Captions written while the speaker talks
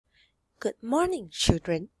Good morning,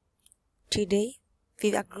 children. Today,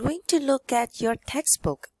 we are going to look at your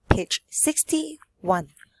textbook, page 61.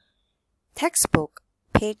 Textbook,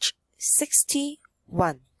 page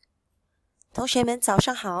 61. 同学们早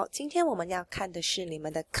上好，今天我们要看的是你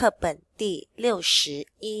们的课本第61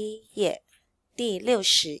页。第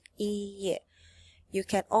61页。You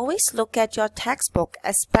can always look at your textbook,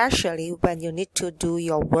 especially when you need to do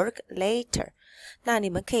your work later. 那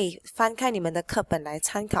你们可以翻开你们的课本来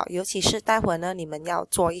参考，尤其是待会呢，你们要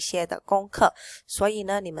做一些的功课，所以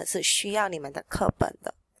呢，你们是需要你们的课本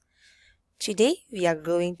的。Today, we are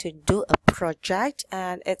going to do a project,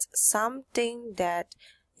 and it's something that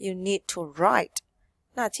you need to write.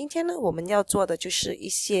 那今天呢，我们要做的就是一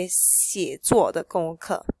些写作的功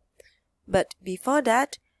课。But before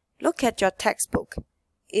that, look at your textbook.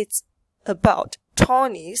 It's about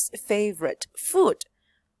Tony's favorite food.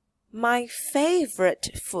 My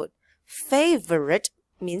favorite food. Favorite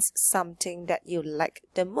means something that you like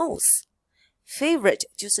the most. Favorite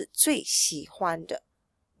就是最喜欢的。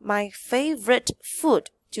My favorite food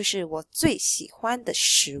就是我最喜欢的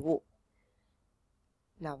食物。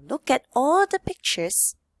Now look at all the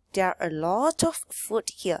pictures. There are a lot of food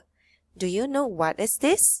here. Do you know what is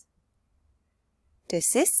this?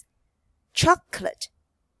 This is chocolate.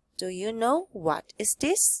 Do you know what is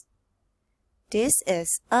this? This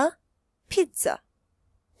is a pizza.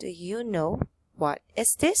 Do you know what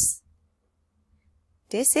is this?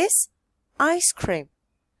 This is ice cream.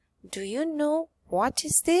 Do you know what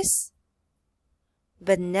is this?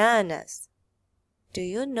 Bananas. Do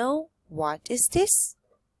you know what is this?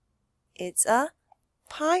 It's a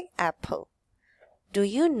pineapple. Do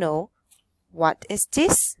you know what is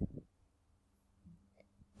this?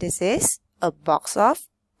 This is a box of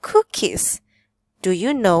cookies. Do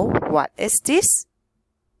you know what is this?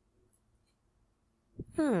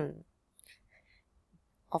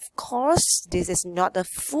 Of course, this is not a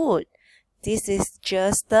food. This is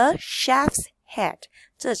just the chef's hat.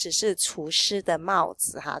 这只是厨师的帽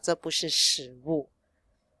子哈，这不是食物。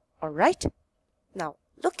Alright, now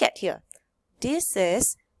look at here. This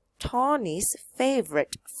is Tony's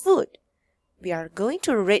favorite food. We are going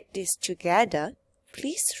to read this together.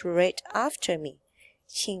 Please read after me.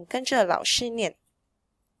 请跟着老师念。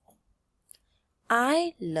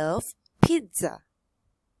I love pizza.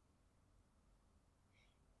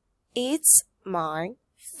 It's my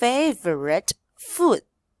favorite food.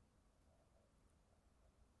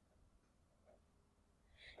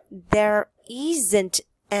 There isn't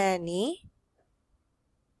any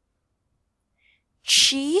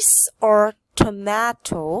cheese or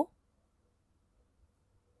tomato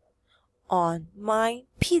on my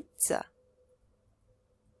pizza.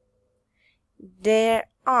 There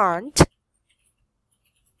aren't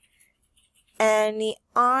any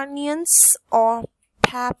onions or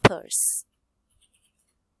peppers.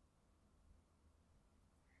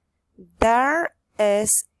 There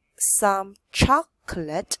is some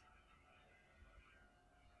chocolate,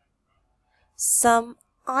 some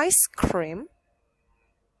ice cream,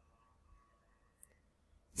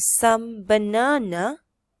 some banana,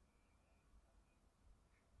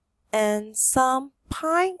 and some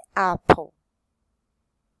pineapple.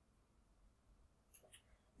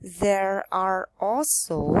 There are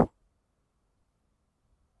also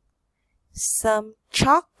some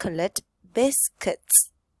chocolate biscuits.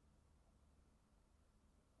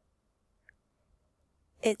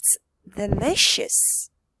 It's delicious.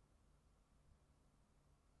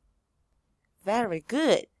 Very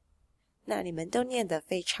good. 那你们都念得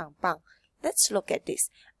非常棒。Let's look at this.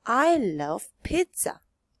 I love pizza.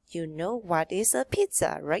 You know what is a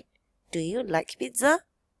pizza, right? Do you like pizza?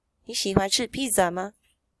 你喜欢吃披萨吗？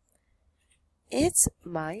 It's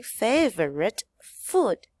my favorite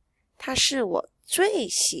food. 它是我最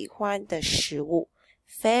喜欢的食物。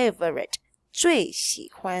Favorite 最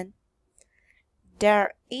喜欢。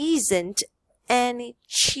There isn't any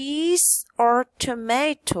cheese or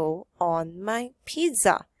tomato on my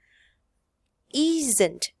pizza.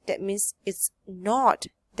 Isn't, that means it's not.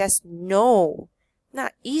 That's no.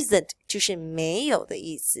 那 isn't 就是没有的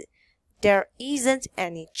意思。There isn't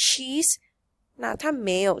any cheese. 那它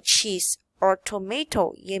没有 cheese or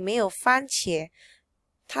tomato 也没有番茄。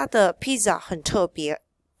它的披萨很特别，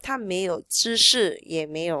它没有芝士也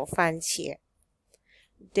没有番茄。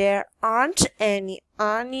There aren't any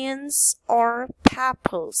onions or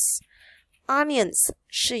peppers. Onions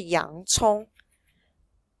是洋葱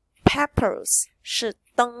 ，peppers 是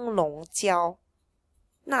灯笼椒。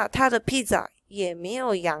那它的披萨也没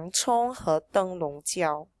有洋葱和灯笼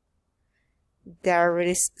椒。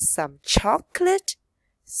There is some chocolate,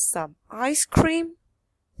 some ice cream,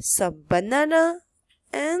 some banana,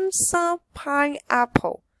 and some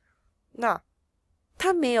pineapple. 那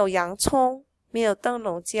它没有洋葱，没有灯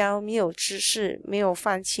笼椒，没有芝士，没有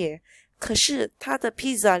番茄，可是它的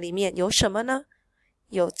披萨里面有什么呢？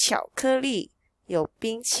有巧克力，有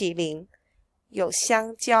冰淇淋，有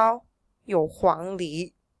香蕉，有黄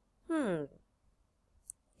梨。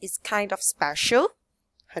It's kind of special.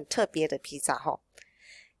 很特别的披萨齁。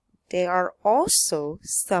There are also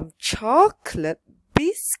some chocolate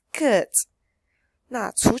biscuits.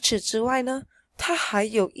 那除此之外呢，它还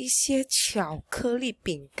有一些巧克力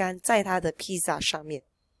饼干在它的披萨上面。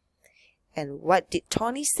And what did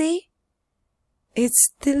Tony say?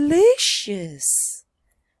 It's delicious.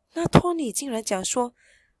 那 Tony 竟然讲说，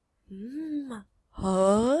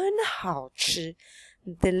很好吃。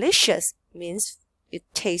Delicious means it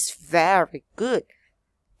tastes very good.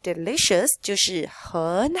 Delicious 就是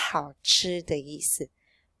很好吃的意思。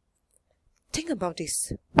Think about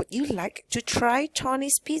this. Would you like to try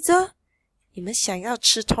Tony's pizza? 你们想要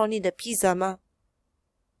吃 Tony 的 pizza 吗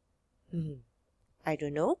？I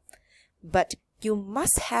don't know. But you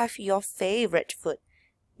must have your favorite food.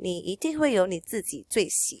 你一定会有你自己最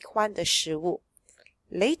喜欢的食物。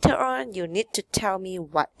Later on, you need to tell me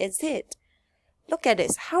what is it. Look at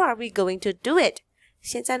this. How are we going to do it?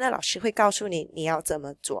 现在呢，老师会告诉你你要怎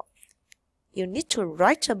么做。You need to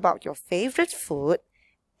write about your favorite food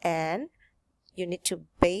and you need to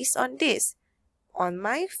base on this. On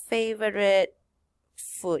my favorite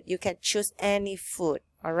food, you can choose any food,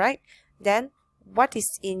 alright? Then, what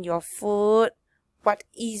is in your food, what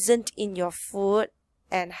isn't in your food,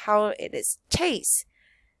 and how it is taste.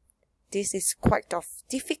 This is quite of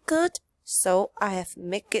difficult, so I have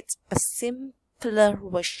make it a simpler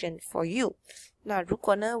version for you. 那如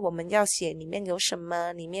果呢，我们要写里面有什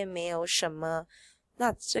么，里面没有什么，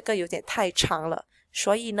那这个有点太长了，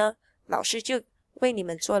所以呢，老师就为你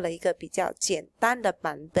们做了一个比较简单的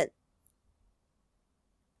版本。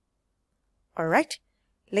Alright,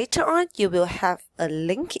 later on you will have a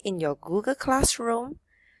link in your Google Classroom.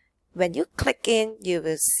 When you click in, you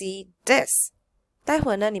will see this. 待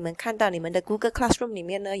会呢，你们看到你们的 Google Classroom 里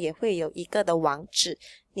面呢，也会有一个的网址，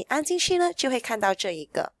你按进去呢，就会看到这一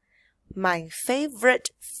个。My favorite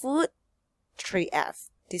food, 3F.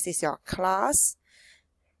 This is your class.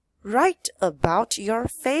 Write about your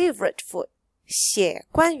favorite food. 写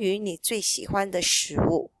关于你最喜欢的食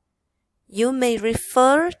物。You may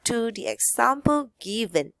refer to the example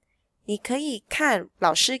given. 你可以看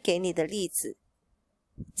老师给你的例子。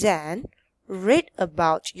Then, read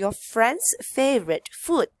about your friend's favorite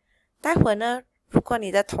food. 待会呢，如果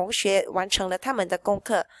你的同学完成了他们的功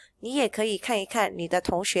课，你也可以看一看你的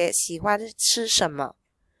同学喜欢吃什么。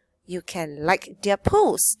You can like their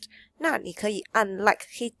post. 那你可以按 like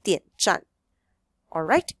可以点赞。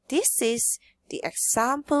Alright, this is the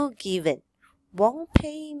example given. Wong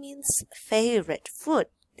Pei means favorite food.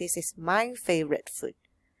 This is my favorite food.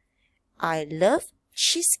 I love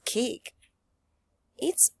cheesecake.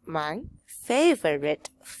 It's my favorite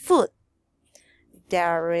food.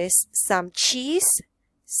 There is some cheese,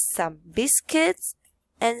 some biscuits,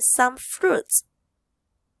 and some fruits.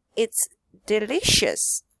 It's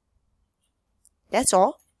delicious. That's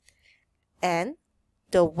all. And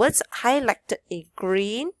the words highlighted in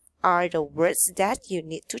green are the words that you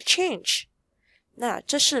need to change. 那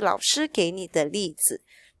这是老师给你的例子，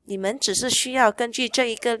你们只是需要根据这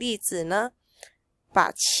一个例子呢，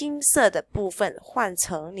把青色的部分换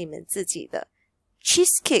成你们自己的。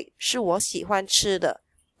Cheesecake 是我喜欢吃的，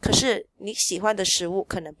可是你喜欢的食物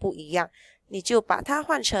可能不一样，你就把它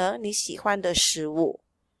换成你喜欢的食物。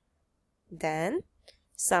Then,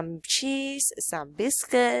 some cheese, some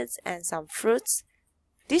biscuits, and some fruits.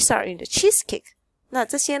 These are in the cheesecake. 那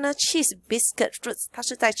这些呢 cheese, biscuit, fruits 它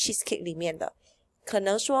是在 cheesecake 里面的。可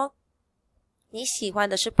能说你喜欢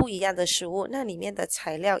的是不一样的食物，那里面的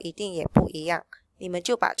材料一定也不一样，你们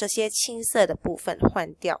就把这些青色的部分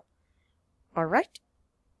换掉。Alright,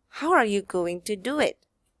 how are you going to do it?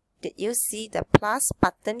 Did you see the plus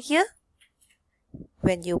button here?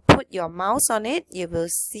 When you put your mouse on it, you will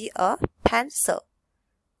see a pencil.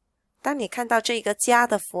 当你看到这个加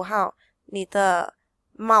的符号，你的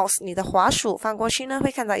mouse, 你的滑鼠放过去呢，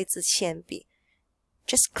会看到一支铅笔。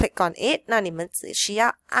Just click on it. 那你们只需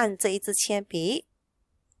要按这一支铅笔，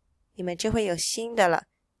你们就会有新的了。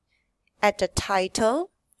At the title,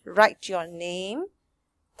 write your name.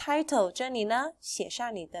 Title 这里呢，写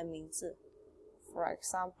上你的名字。For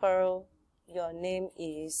example, your name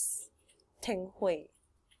is 天慧。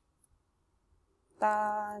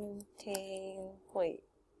丹天慧。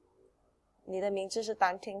你的名字是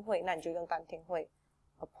丹天慧，那你就用丹天慧。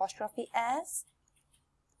Apostrophe S.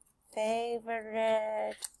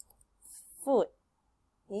 Favorite food.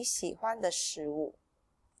 你喜欢的食物。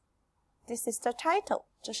This is the title.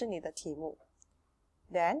 这是你的题目。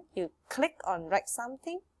Then you click on write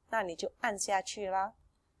something. 那你就按下去啦。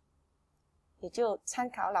你就参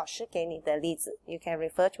考老师给你的例子。You can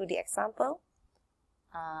refer to the example.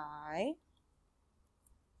 I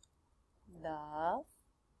love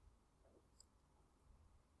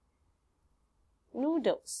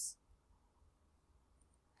noodles.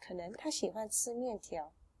 可能他喜欢吃面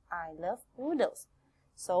条。I love noodles.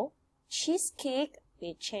 So, cheesecake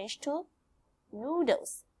we change to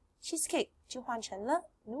noodles. Cheesecake 就换成了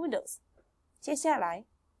noodles. 接下来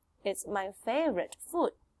It's my favorite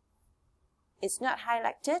food. It's not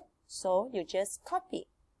highlighted, so you just copy.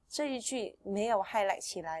 这一句没有 highlight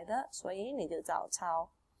起来的，所以你就照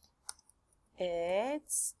抄。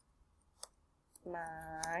It's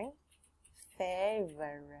my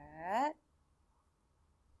favorite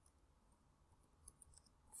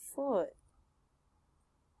food.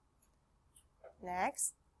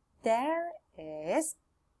 Next, there is,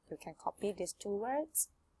 you can copy these two words.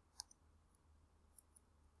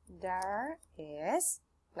 There is.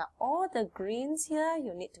 Now all the greens here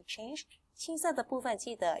you need to change. 青色的部分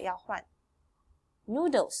记得要换。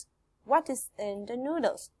Noodles. What is in the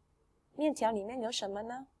noodles? 面条里面有什么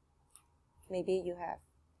呢？ Maybe you have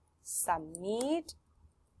some meat,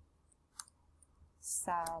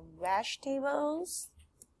 some vegetables,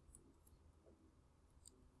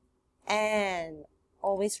 and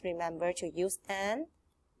always remember to use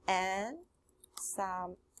and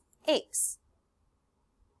some eggs.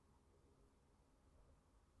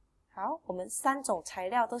 好，我们3种材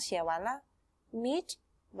料都写完了。Meat,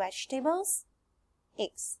 vegetables,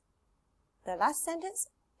 eggs. The last sentence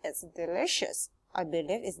is delicious. I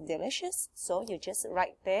believe it's delicious, so you just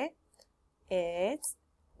write there. It's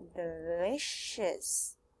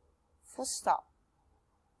delicious. Full stop.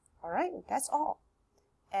 Alright, that's all.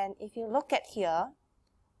 And if you look at here,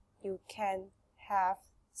 you can have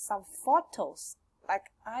some photos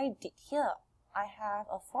like I did here. I have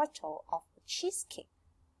a photo of a cheesecake.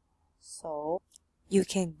 So you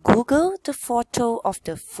can Google the photo of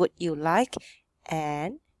the food you like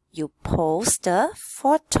and you post the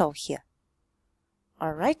photo here.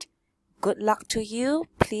 Alright, good luck to you.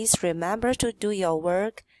 Please remember to do your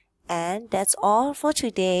work. And that's all for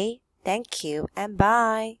today. Thank you and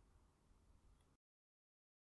bye.